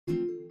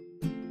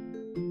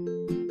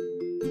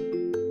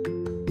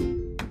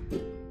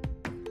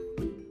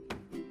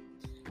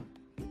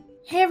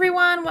Hey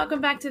everyone, welcome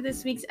back to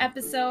this week's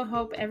episode.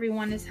 Hope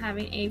everyone is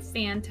having a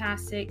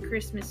fantastic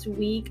Christmas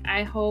week.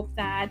 I hope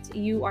that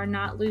you are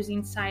not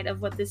losing sight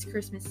of what this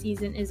Christmas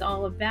season is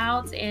all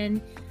about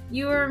and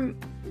you're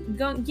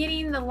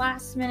getting the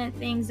last minute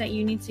things that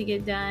you need to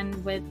get done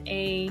with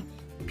a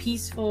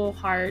peaceful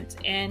heart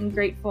and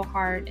grateful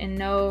heart and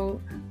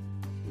no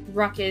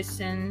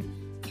ruckus and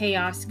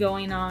chaos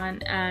going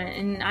on.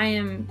 And I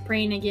am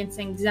praying against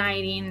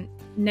anxiety and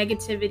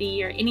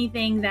negativity or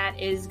anything that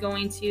is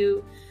going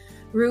to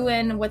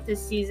ruin what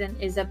this season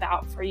is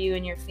about for you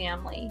and your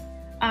family.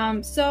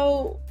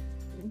 So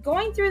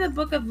going through the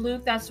book of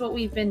Luke, that's what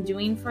we've been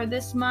doing for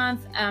this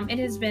month. It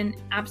has been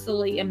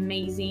absolutely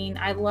amazing.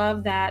 I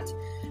love that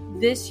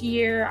this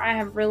year I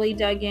have really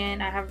dug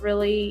in. I have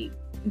really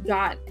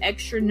got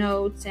extra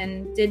notes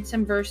and did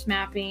some verse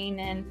mapping.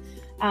 And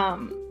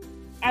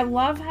I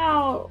love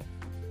how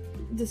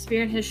the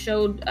Spirit has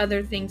showed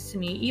other things to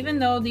me. Even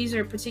though these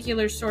are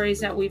particular stories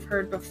that we've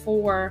heard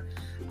before,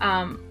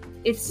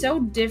 it's so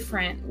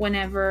different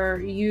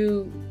whenever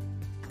you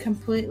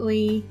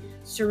completely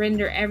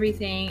surrender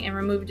everything and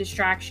remove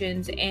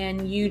distractions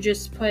and you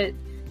just put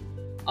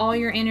all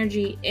your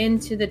energy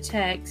into the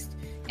text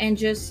and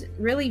just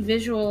really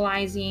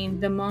visualizing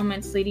the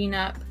moments leading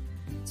up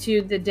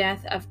to the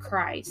death of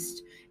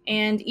Christ.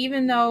 And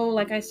even though,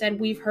 like I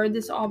said, we've heard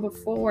this all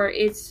before,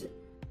 it's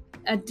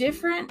a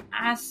different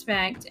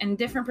aspect and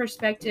different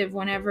perspective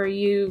whenever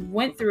you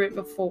went through it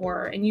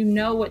before and you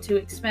know what to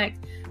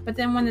expect. But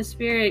then when the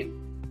Spirit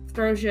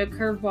throws you a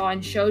curveball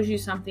and shows you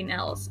something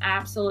else, I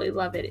absolutely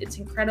love it. It's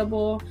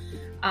incredible.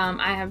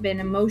 I have been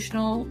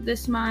emotional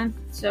this month,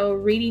 so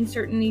reading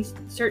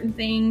certain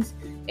things,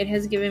 it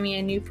has given me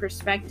a new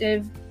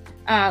perspective.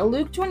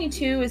 Luke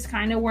 22 is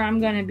kind of where I'm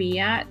going to be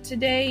at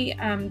today.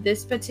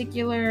 This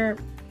particular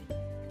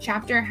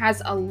chapter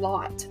has a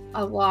lot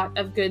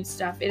of good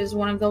stuff. It is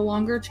one of the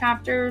longer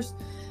chapters,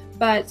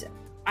 but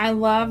I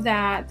love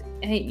that,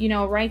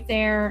 right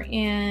there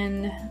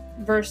in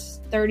verse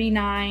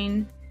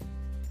 39,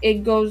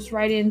 it goes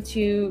right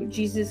into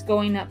Jesus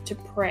going up to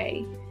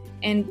pray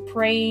and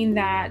praying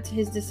that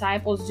his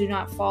disciples do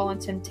not fall in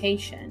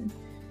temptation.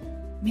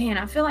 Man,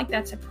 I feel like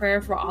that's a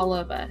prayer for all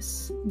of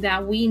us,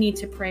 that we need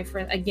to pray for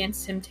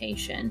against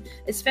temptation,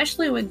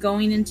 especially with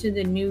going into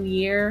the new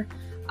year.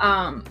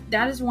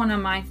 That is one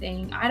of my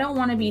things. I don't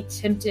want to be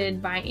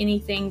tempted by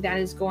anything that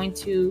is going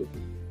to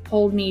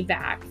hold me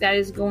back, that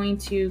is going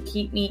to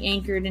keep me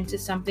anchored into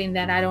something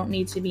that I don't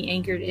need to be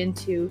anchored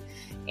into.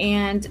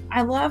 And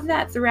I love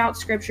that throughout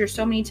scripture,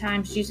 so many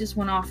times Jesus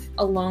went off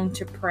alone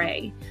to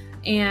pray.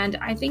 And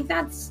I think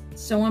that's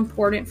so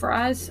important for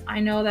us. I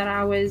know that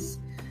I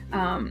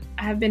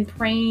have been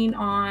praying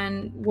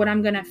on what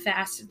I'm going to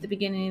fast at the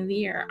beginning of the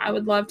year. I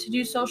would love to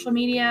do social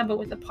media, but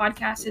with the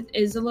podcast, it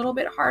is a little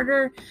bit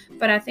harder.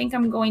 But I think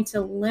I'm going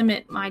to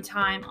limit my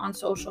time on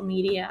social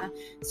media.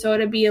 So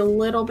it'll be a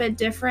little bit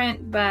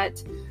different,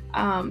 but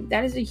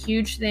that is a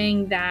huge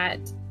thing that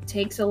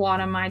takes a lot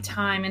of my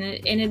time, and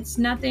it's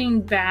nothing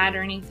bad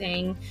or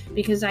anything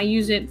because I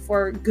use it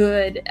for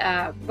good,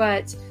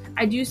 but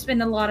I do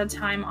spend a lot of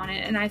time on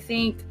it, and I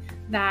think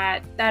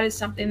that is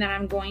something that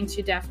I'm going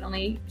to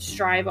definitely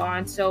strive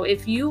on. So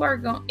if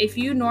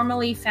you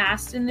normally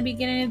fast in the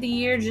beginning of the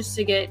year just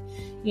to get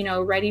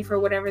ready for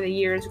whatever the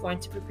year is going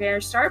to prepare,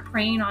 start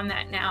praying on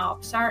that now.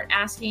 Start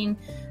asking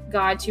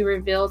God to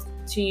reveal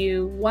to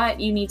you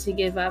what you need to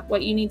give up,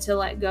 what you need to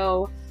let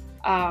go.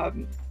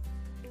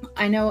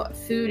 I know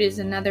food is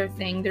another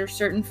thing. There's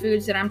certain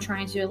foods that I'm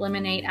trying to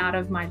eliminate out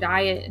of my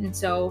diet. And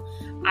so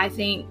I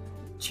think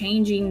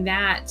changing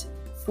that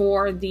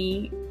for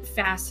the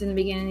fast in the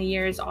beginning of the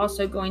year is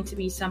also going to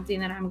be something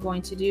that I'm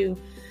going to do.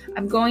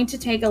 I'm going to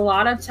take a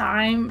lot of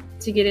time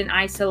to get in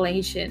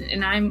isolation.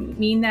 And I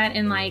mean that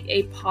in like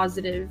a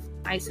positive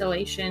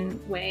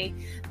isolation way,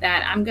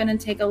 that I'm going to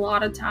take a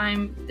lot of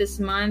time this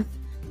month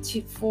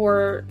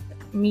for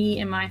me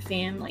and my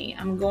family.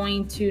 I'm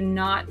going to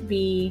not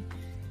be,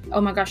 oh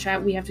my gosh,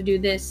 we have to do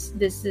this,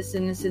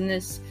 and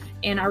this.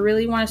 And I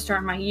really want to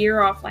start my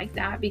year off like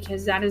that,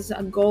 because that is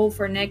a goal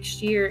for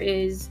next year.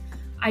 Is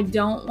I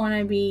don't want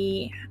to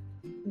be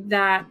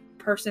that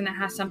person that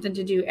has something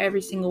to do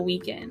every single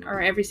weekend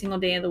or every single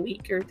day of the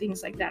week or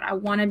things like that. I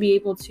want to be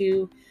able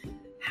to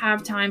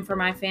have time for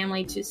my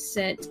family to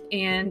sit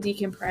and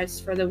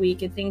decompress for the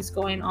week and things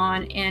going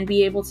on, and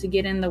be able to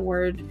get in the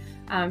Word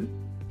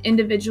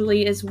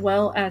individually as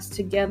well as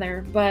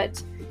together.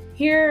 But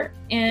here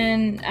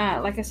in,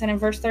 like I said, in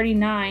verse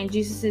 39,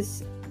 Jesus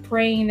is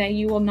praying that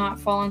you will not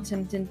fall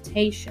into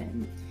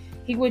temptation.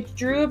 He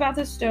withdrew about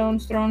the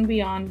stones thrown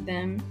beyond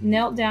them,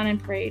 knelt down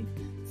and prayed,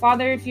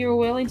 Father, if you are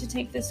willing to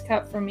take this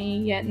cup from me,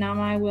 yet not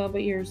my will,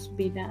 but yours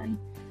be done.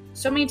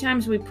 So many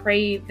times we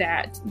pray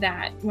that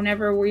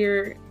whenever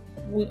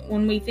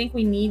when we think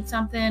we need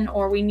something,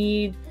 or we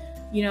need,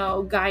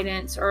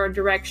 guidance or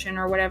direction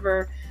or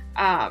whatever,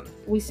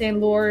 we say,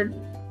 Lord,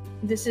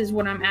 this is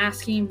what I'm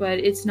asking, but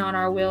it's not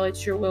our will,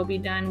 it's your will be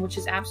done, which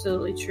is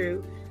absolutely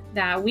true.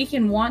 That we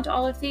can want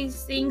all of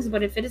these things,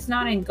 but if it is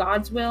not in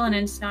God's will and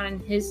it's not in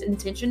his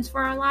intentions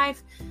for our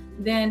life,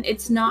 then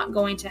it's not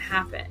going to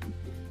happen.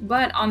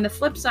 But on the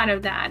flip side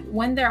of that,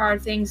 when there are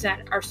things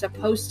that are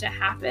supposed to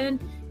happen,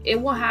 it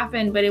will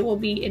happen, but it will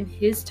be in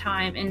his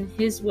time, in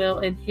his will,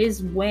 in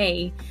his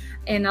way.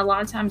 And a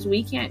lot of times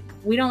we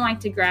don't like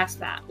to grasp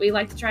that. We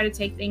like to try to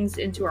take things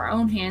into our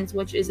own hands,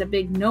 which is a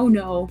big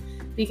no-no,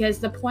 because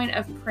the point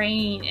of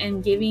praying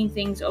and giving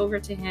things over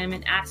to him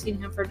and asking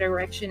him for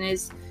direction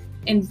is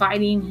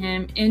inviting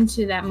him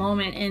into that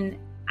moment and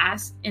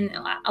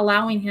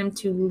allowing him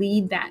to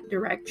lead that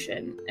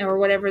direction or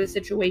whatever the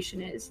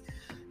situation is.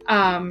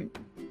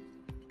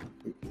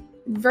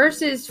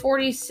 Verses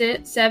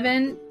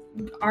 47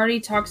 already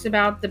talks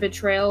about the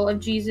betrayal of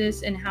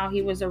Jesus and how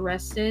he was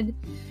arrested.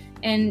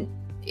 And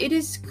it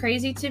is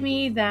crazy to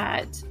me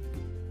that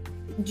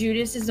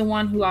Judas is the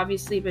one who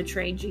obviously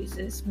betrayed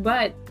Jesus,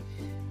 but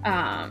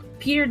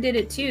Peter did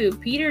it too.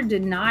 Peter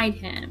denied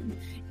him.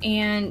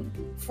 And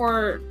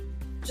for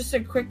just to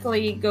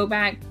quickly go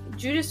back,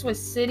 Judas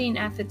was sitting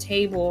at the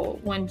table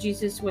when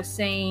Jesus was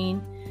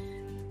saying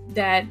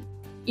that,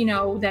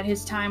 that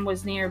his time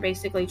was near,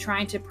 basically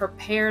trying to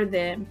prepare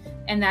them,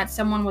 and that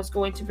someone was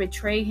going to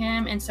betray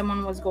him and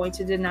someone was going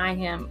to deny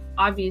him.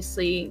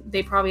 Obviously,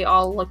 they probably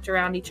all looked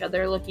around each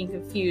other looking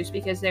confused,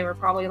 because they were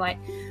probably like,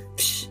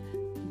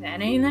 that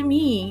ain't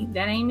me.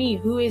 That ain't me.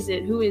 Who is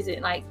it?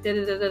 Like,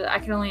 I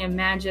can only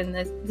imagine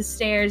the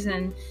stares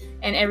and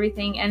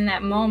everything in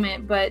that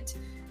moment. But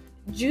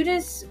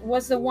Judas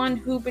was the one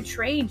who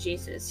betrayed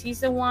Jesus. He's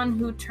the one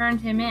who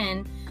turned him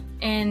in.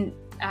 And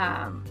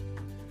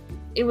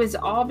it was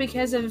all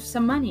because of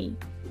some money.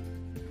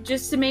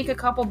 Just to make a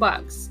couple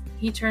bucks,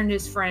 he turned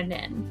his friend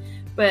in.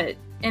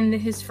 And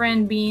his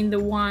friend being the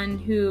one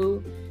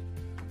who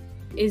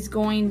is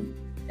going,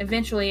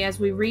 eventually, as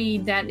we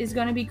read, that is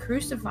going to be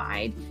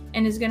crucified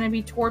and is going to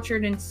be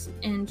tortured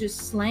and just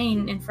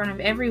slain in front of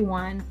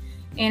everyone.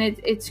 And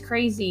it's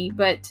crazy.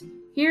 But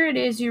here it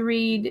is, you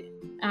read,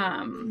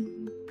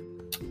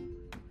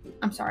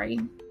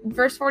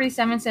 verse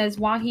 47 says,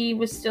 while he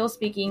was still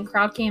speaking,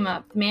 crowd came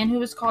up. The man who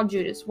was called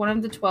Judas, one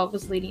of the 12,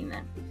 was leading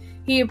them.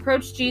 He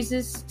approached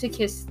Jesus to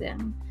kiss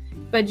them.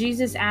 But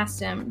Jesus asked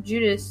him,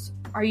 Judas,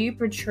 are you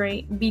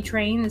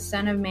betraying the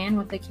Son of Man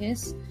with a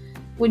kiss?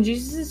 When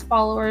Jesus'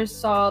 followers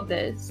saw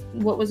this,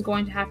 what was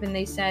going to happen,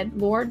 they said,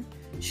 Lord,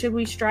 should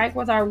we strike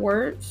with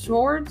our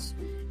swords?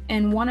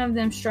 And one of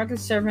them struck the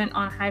servant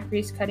on high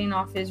priest, cutting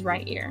off his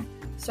right ear.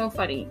 So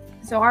funny.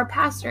 So our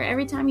pastor,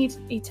 every time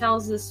he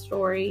tells this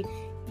story,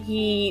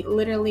 he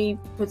literally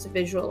puts a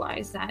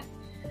visualize that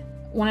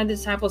one of the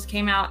disciples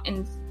came out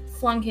and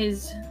flung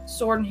his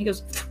sword, and he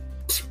goes,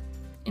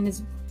 and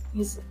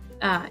his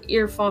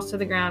ear falls to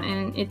the ground,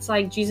 and it's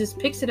like Jesus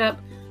picks it up,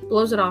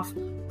 blows it off,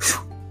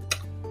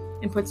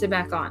 and puts it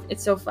back on.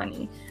 It's so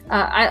funny.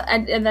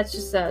 And that's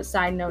just a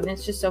side note, and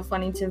it's just so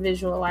funny to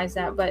visualize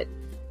that. But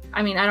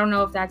I mean, I don't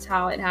know if that's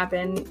how it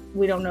happened.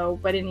 We don't know.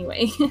 But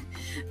anyway,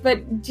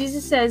 but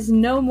Jesus says,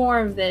 no more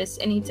of this.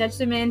 And he touched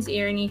the man's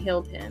ear and he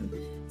healed him.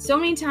 So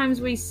many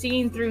times we've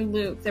seen through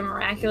Luke the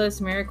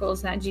miraculous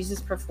miracles that Jesus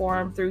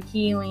performed through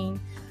healing,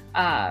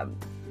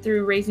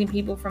 through raising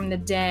people from the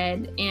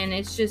dead. And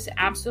it's just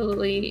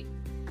absolutely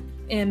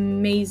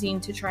amazing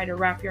to try to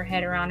wrap your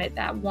head around it,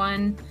 that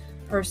one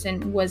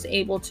person was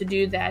able to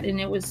do that. And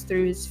it was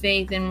through his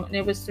faith, and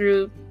it was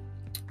through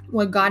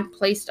what God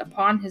placed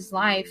upon his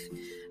life.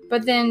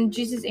 But then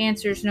Jesus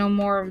answers, no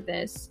more of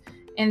this.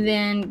 And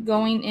then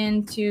going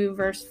into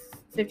verse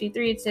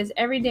 53, it says,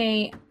 every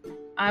day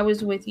I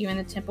was with you in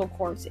the temple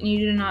courts, and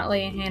you did not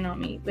lay a hand on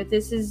me. But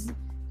this is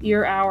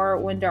your hour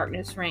when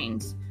darkness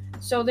reigns.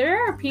 So there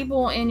are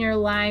people in your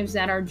lives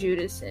that are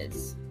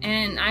Judases.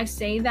 And I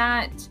say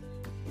that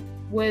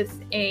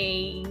with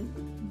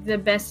the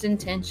best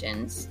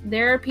intentions.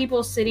 There are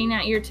people sitting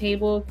at your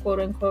table, quote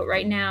unquote,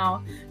 right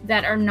now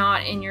that are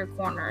not in your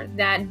corner,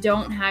 that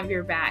don't have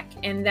your back,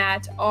 and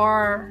that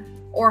are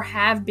or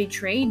have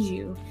betrayed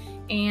you.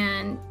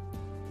 And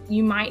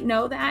you might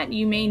know that,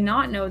 you may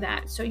not know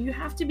that. So you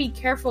have to be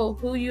careful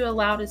who you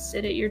allow to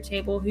sit at your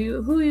table,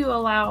 who you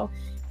allow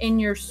in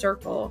your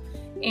circle.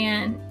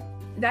 And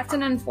that's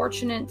an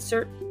unfortunate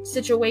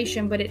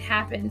situation, but it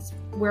happens.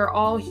 We're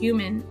all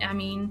human. I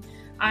mean,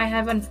 I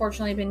have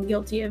unfortunately been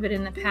guilty of it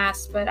in the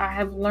past, but I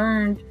have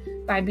learned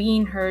by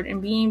being hurt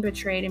and being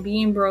betrayed and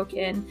being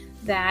broken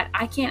that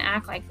I can't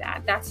act like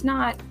that. That's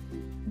not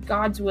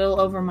God's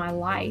will over my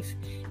life.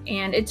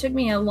 And it took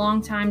me a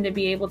long time to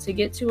be able to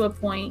get to a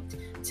point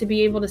to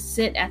be able to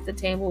sit at the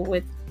table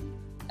with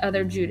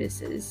other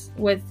Judases,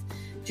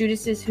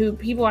 who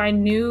people I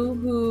knew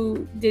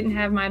who didn't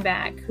have my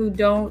back, who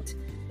don't,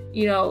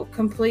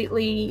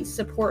 completely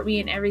support me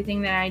in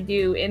everything that I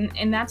do.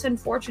 And that's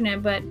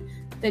unfortunate, but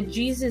the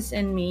Jesus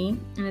in me,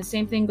 and the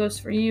same thing goes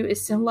for you,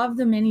 is to love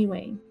them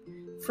anyway.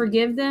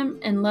 Forgive them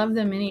and love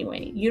them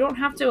anyway. You don't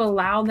have to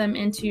allow them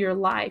into your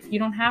life. You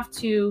don't have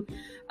to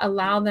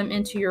allow them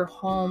into your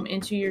home,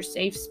 into your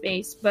safe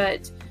space.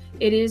 But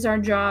it is our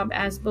job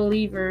as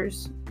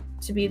believers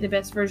to be the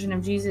best version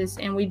of Jesus.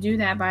 And we do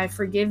that by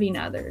forgiving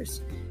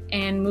others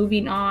and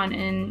moving on.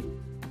 And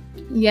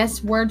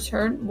yes, words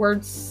hurt,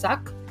 words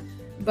suck.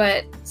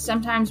 But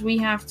sometimes we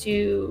have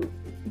to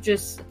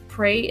just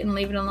pray and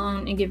leave it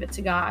alone and give it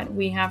to God.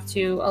 We have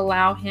to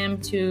allow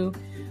him to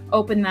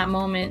open that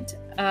moment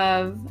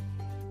of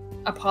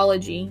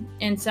apology.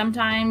 And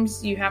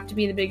sometimes you have to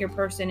be the bigger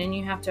person and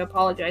you have to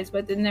apologize.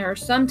 But then there are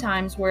some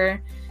times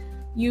where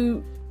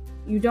you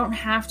don't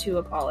have to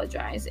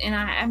apologize. And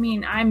I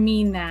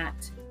mean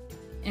that,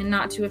 and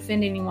not to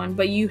offend anyone,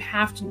 but you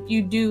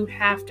do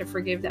have to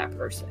forgive that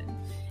person.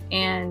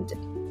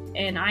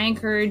 And I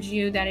encourage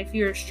you that if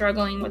you're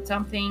struggling with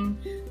something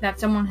that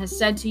someone has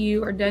said to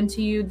you or done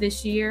to you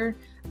this year,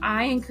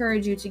 I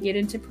encourage you to get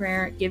into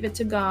prayer, give it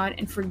to God,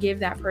 and forgive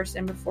that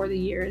person before the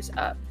year is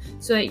up,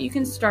 so that you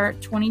can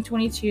start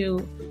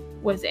 2022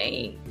 with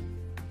a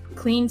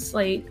clean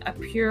slate, a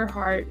pure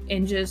heart,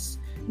 and just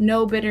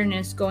no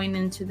bitterness going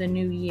into the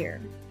new year.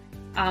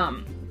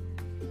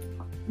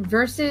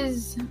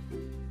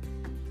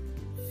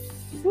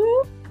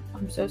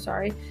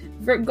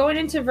 Going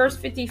into verse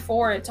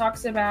 54, it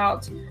talks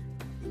about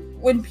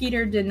when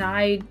Peter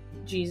denied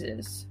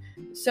Jesus.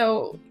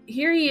 So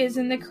here he is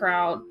in the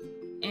crowd,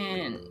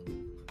 and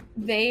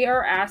they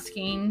are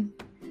asking,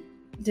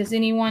 does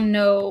anyone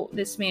know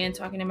this man,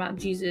 talking about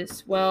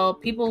Jesus? Well,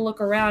 people look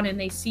around and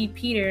they see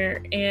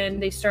Peter,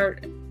 and they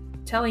start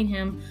telling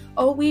him,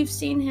 oh, we've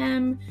seen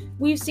him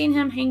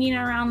hanging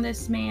around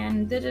this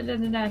man,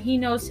 he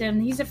knows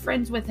him, he's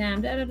friends with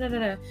him,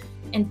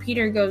 and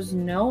Peter goes,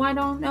 no, I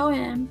don't know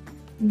him.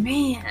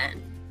 Man,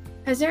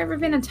 has there ever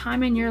been a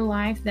time in your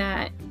life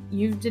that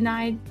you've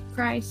denied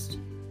Christ?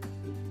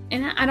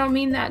 And I don't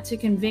mean that to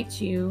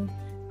convict you.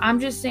 I'm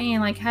just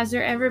saying, like, has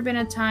there ever been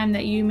a time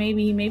that you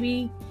maybe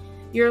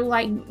you were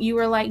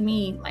like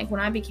me, like when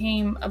I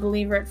became a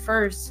believer at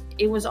first,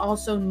 it was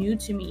also new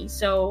to me.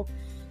 So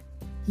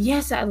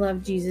yes, I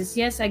love Jesus.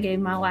 Yes, I gave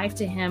my life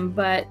to him,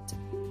 but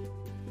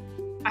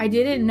I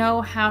didn't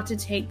know how to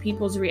take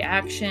people's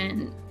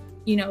reaction,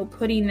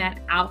 putting that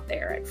out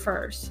there at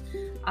first.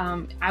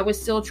 I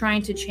was still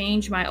trying to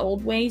change my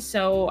old ways,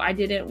 so I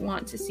didn't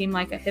want to seem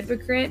like a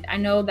hypocrite. I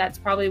know that's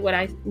probably what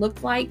I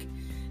looked like,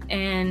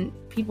 and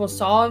people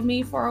saw of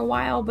me for a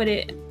while, but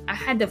I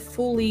had to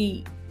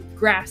fully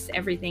grasp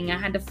everything. I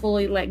had to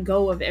fully let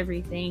go of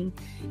everything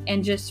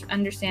and just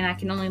understand I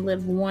can only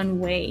live one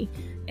way,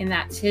 and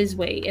that's his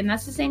way. And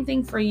that's the same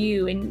thing for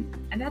you. And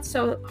that's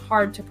so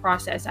hard to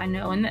process, I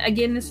know. And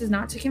again, this is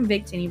not to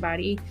convict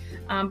anybody,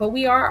 but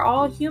we are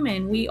all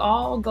human. We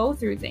all go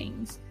through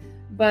things.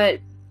 But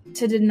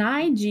to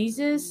deny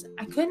Jesus,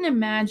 I couldn't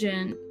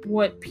imagine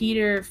what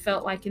Peter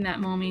felt like in that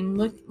moment,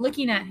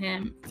 looking at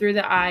him through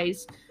the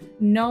eyes,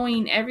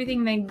 knowing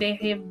everything they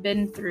have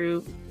been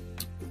through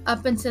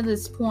up until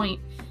this point,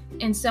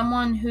 and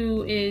someone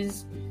who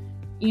is,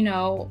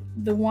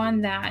 the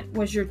one that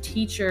was your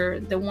teacher,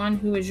 the one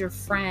who was your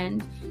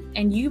friend,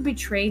 and you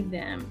betrayed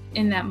them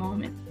in that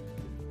moment.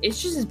 It's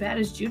just as bad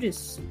as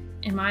Judas,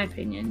 in my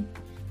opinion.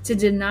 To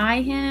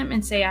deny him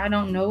and say, I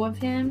don't know of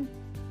him,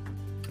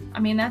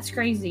 that's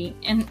crazy.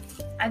 And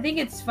I think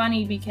it's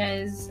funny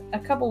because a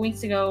couple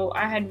weeks ago,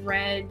 I had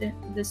read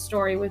this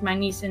story with my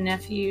niece and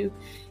nephew,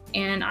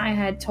 and I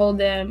had told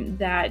them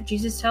that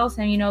Jesus tells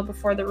him,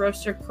 before the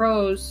rooster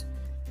crows,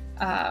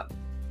 that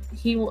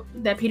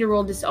Peter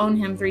will disown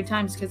him 3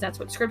 times, because that's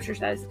what scripture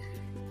says.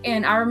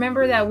 And I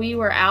remember that we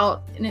were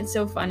out, and it's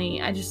so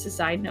funny. I just a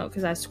side note,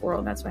 because I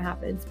squirrel, that's what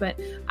happens. But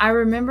I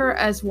remember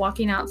us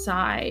walking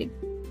outside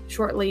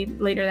shortly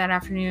later that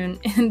afternoon,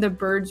 and the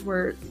birds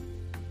were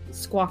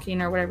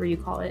squawking, or whatever you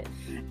call it.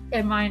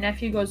 And my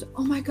nephew goes,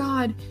 oh my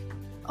God.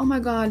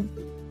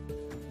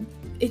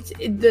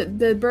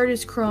 The bird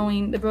is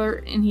crowing. The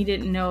bird, and he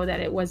didn't know that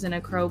it wasn't a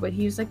crow, but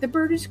he was like, the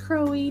bird is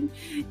crowing.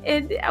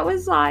 And I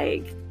was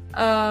like,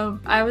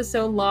 I was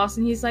so lost.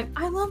 And he's like,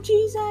 I love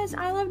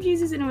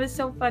Jesus. And it was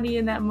so funny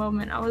in that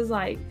moment. I was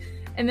like,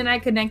 and then I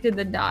connected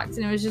the dots,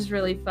 and it was just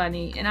really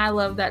funny. And I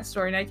love that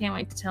story, and I can't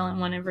wait to tell him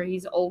whenever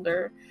he's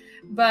older.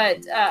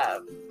 But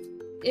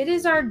it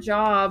is our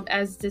job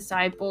as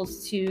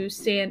disciples to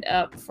stand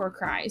up for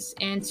Christ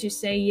and to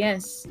say,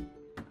 yes,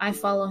 I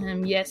follow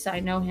him. Yes, I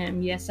know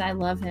him. Yes, I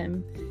love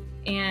him.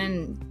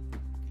 And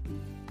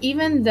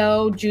even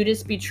though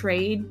Judas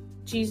betrayed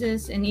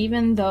Jesus, and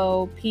even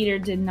though Peter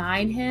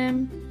denied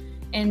him,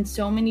 and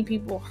so many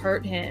people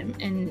hurt him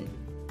and,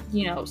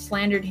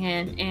 slandered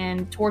him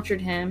and tortured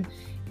him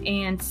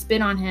and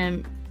spit on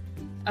him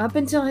up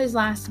until his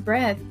last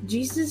breath,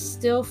 Jesus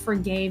still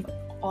forgave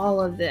all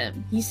of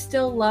them. He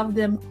still loved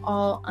them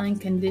all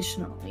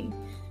unconditionally.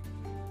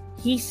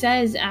 He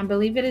says, I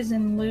believe it is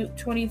in Luke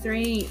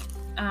 23,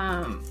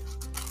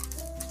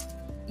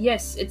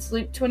 yes, it's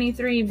Luke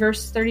 23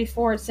 verse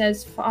 34. It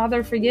says,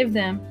 Father, forgive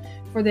them,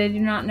 for they do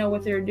not know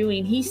what they're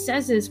doing. He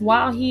says this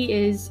while he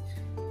is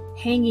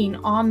hanging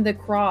on the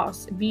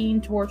cross,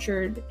 being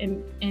tortured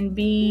and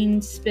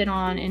being spit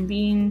on and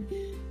being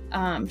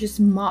just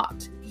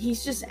mocked.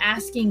 He's just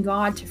asking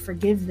God to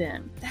forgive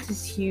them. That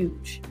is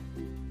huge.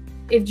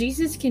 If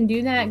Jesus can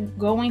do that,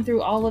 going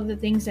through all of the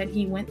things that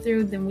he went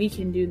through, then we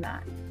can do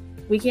that.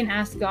 We can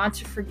ask God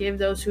to forgive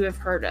those who have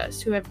hurt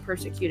us, who have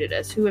persecuted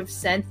us, who have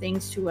said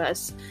things to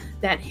us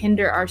that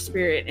hinder our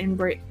spirit and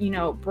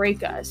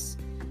break us.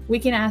 We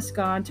can ask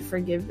God to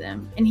forgive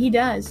them, and He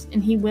does,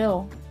 and He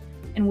will.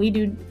 And we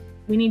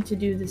need to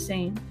do the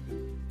same.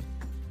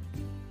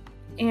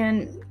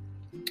 And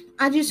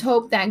I just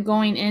hope that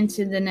going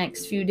into the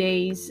next few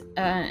days,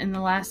 in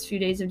the last few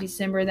days of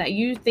December, that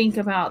you think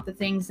about the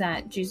things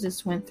that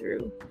Jesus went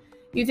through.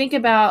 You think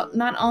about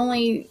not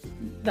only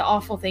the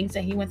awful things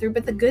that He went through,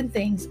 but the good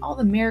things, all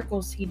the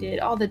miracles He did,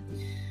 all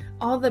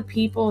the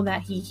people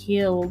that He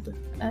healed,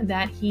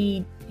 that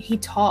He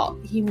taught.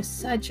 He was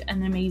such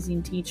an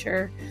amazing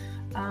teacher.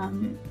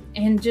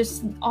 And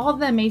just all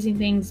the amazing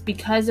things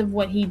because of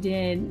what He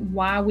did,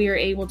 why we are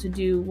able to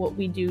do what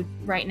we do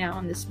right now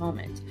in this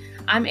moment.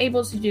 I'm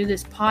able to do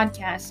this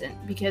podcast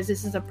because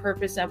this is a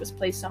purpose that was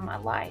placed on my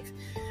life.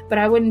 But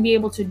I wouldn't be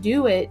able to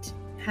do it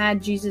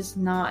had Jesus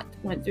not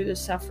went through the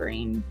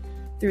suffering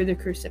through the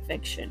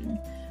crucifixion.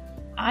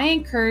 I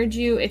encourage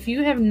you, if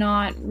you have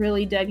not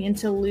really dug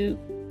into Luke,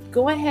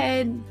 go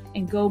ahead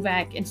and go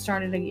back and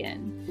start it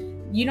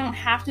again. You don't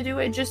have to do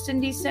it just in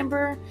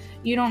December.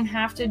 You don't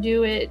have to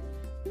do it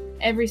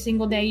every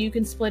single day. You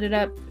can split it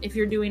up if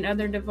you're doing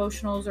other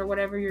devotionals or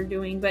whatever you're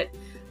doing. But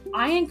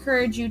I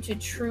encourage you to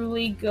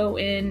truly go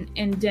in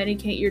and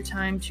dedicate your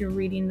time to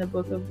reading the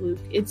book of Luke.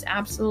 It's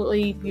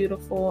absolutely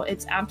beautiful.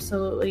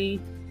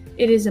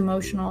 It is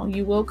emotional.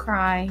 You will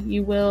cry.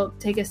 You will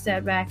take a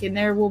step back. And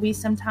there will be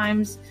some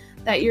times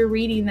that you're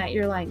reading that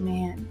you're like,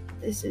 man,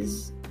 this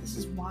is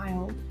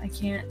wild. I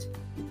can't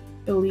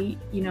believe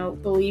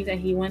that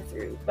He went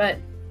through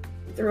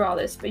all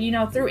this.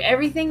 But through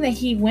everything that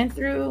He went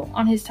through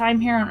on His time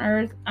here on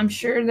earth, I'm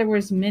sure there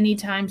was many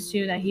times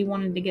too that He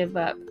wanted to give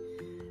up.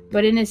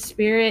 But in His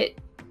spirit,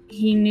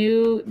 He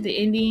knew the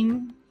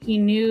ending. He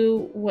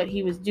knew what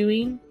He was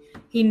doing.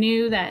 He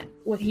knew that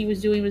what He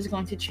was doing was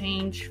going to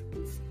change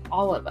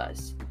all of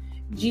us.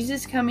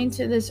 Jesus coming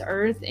to this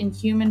earth in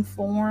human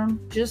form,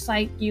 just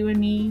like you and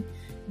me,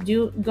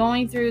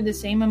 going through the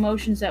same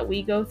emotions that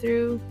we go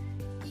through.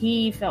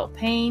 He felt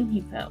pain,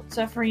 He felt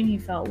suffering, He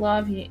felt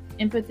love,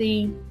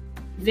 empathy,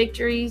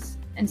 victories,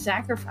 and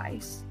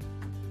sacrifice.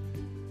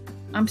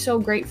 I'm so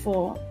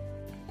grateful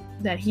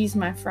that He's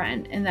my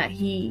friend and that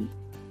He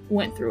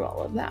went through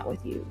all of that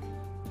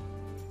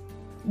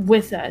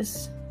with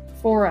us,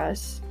 for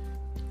us.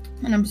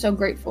 And I'm so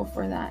grateful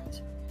for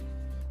that.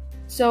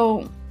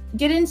 So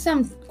get in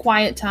some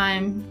quiet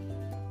time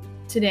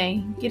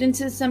today. Get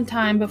into some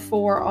time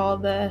before all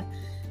the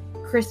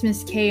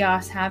Christmas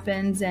chaos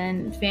happens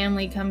and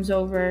family comes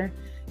over.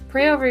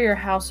 Pray over your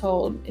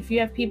household. If you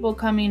have people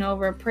coming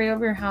over, pray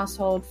over your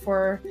household.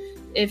 For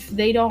if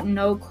they don't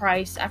know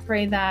Christ, I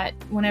pray that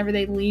whenever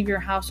they leave your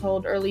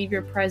household or leave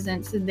your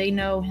presence, that they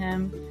know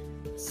Him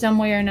some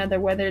way or another,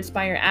 whether it's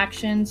by your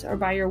actions or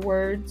by your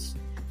words.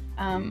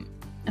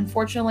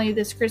 Unfortunately,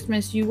 this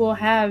Christmas you will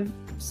have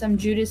some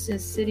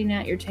Judases sitting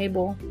at your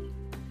table,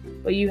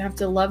 but you have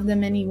to love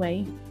them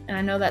anyway. And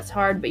I know that's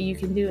hard, but you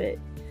can do it.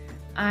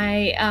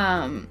 I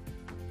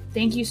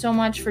thank you so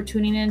much for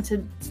tuning in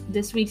to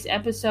this week's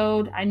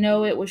episode. I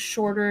know it was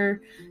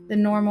shorter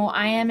than normal.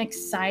 I am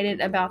excited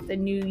about the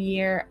new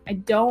year. I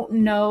don't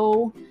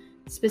know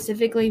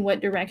specifically what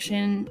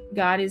direction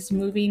God is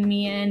moving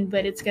me in,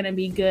 but it's going to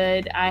be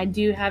good. I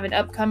do have an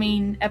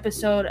upcoming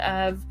episode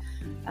of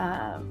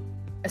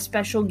a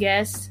special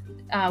guest,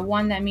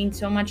 one that means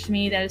so much to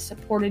me, that has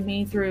supported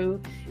me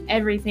through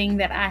everything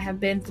that I have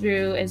been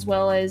through, as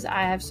well as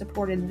I have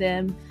supported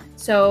them.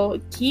 So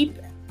keep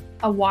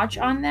a watch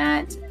on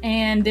that,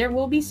 and there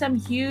will be some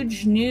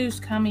huge news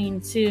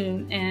coming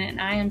soon, and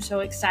I am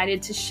so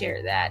excited to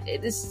share that.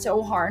 It is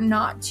so hard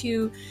not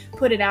to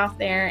put it out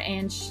there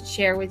and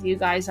share with you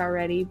guys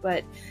already,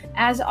 but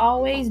as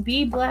always,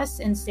 be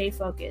blessed and stay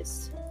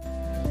focused.